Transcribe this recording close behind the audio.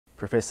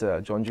Professor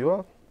John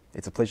Dewar,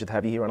 it's a pleasure to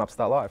have you here on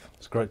Upstart Live.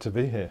 It's great to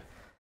be here.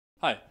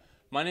 Hi,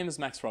 my name is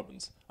Max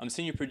Robbins. I'm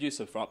senior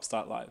producer for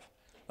Upstart Live.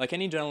 Like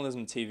any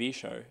journalism TV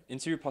show,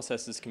 interview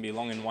processes can be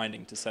long and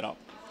winding to set up.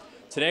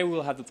 Today we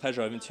will have the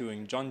pleasure of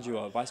interviewing John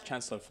Dewar,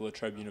 Vice-chancellor for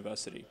Trobe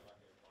University.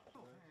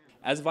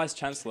 As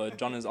Vice-chancellor,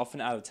 John is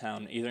often out of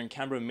town, either in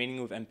Canberra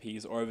meeting with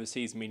MPs or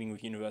overseas meeting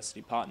with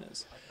university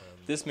partners.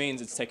 This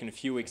means it's taken a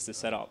few weeks to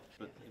set up.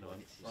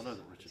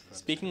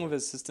 Speaking with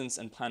assistants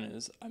and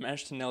planners, I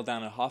managed to nail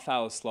down a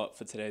half-hour slot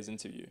for today's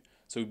interview,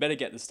 so we better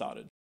get this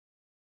started.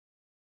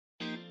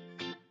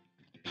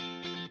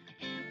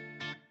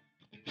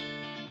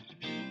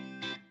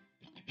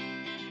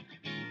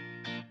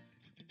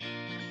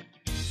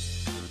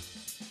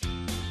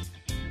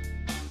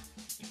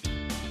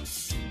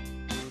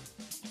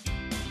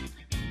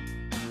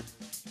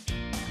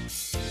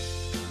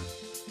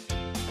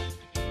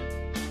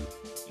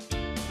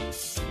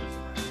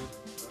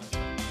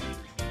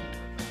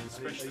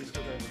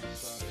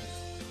 Breakfast,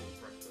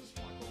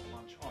 like, or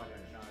lunch, I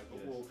don't know, but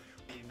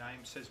your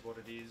name says what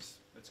it is.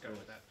 Let's go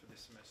with that for this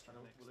semester.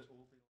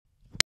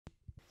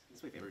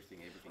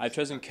 I've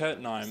chosen Kurt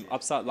Nime,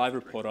 Upstart Live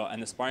reporter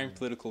and aspiring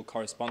political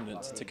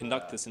correspondent, to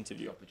conduct this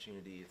interview.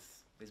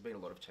 There's been a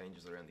lot of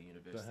changes around the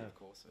university, of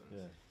course, and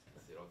Yeah. I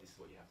said, this is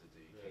what you have to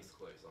do, case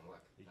closed. I'm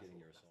like, You're getting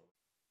your assignment.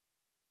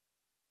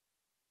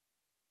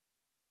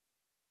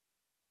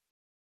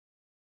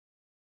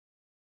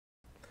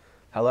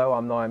 Hello,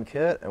 I'm Nime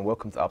Kurt, and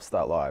welcome to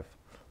Upstart Live.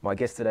 My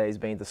guest today is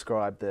being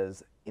described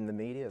as, in the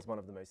media, as one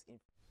of the most... Okay,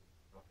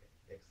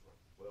 excellent.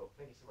 Well,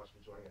 thank you so much for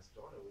joining us,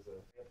 John. It was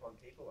upon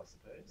people, I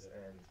suppose,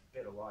 and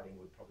better lighting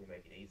would probably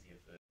make it easier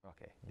for...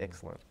 Okay,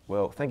 excellent.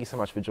 Well, thank you so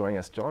much for joining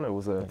us, John. It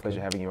was a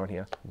pleasure having you on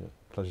here. Yeah,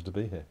 pleasure to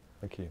be here.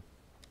 Thank you.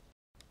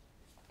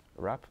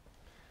 A wrap?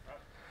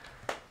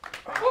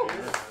 Well,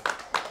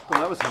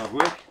 that was hard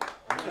work.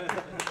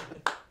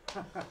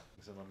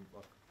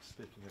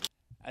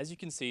 As you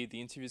can see,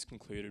 the interview is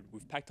concluded,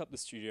 we've packed up the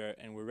studio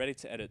and we're ready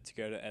to edit to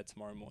go to air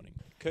tomorrow morning.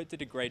 Kurt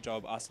did a great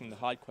job asking the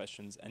hard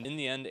questions, and in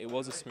the end it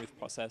was a smooth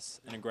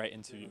process and a great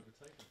interview.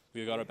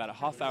 We got about a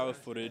half-hour of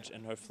footage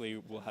and hopefully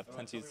we'll have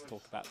plenty to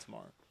talk about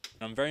tomorrow.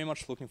 And I'm very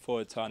much looking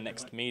forward to our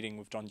next meeting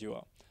with John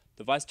Dewar.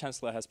 The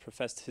Vice-chancellor has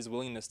professed his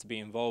willingness to be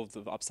involved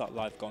with Upstart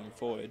Live going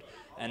forward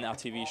and our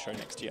TV show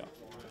next year.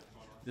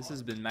 This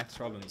has been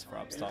Max Robbins for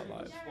Upstart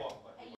Live.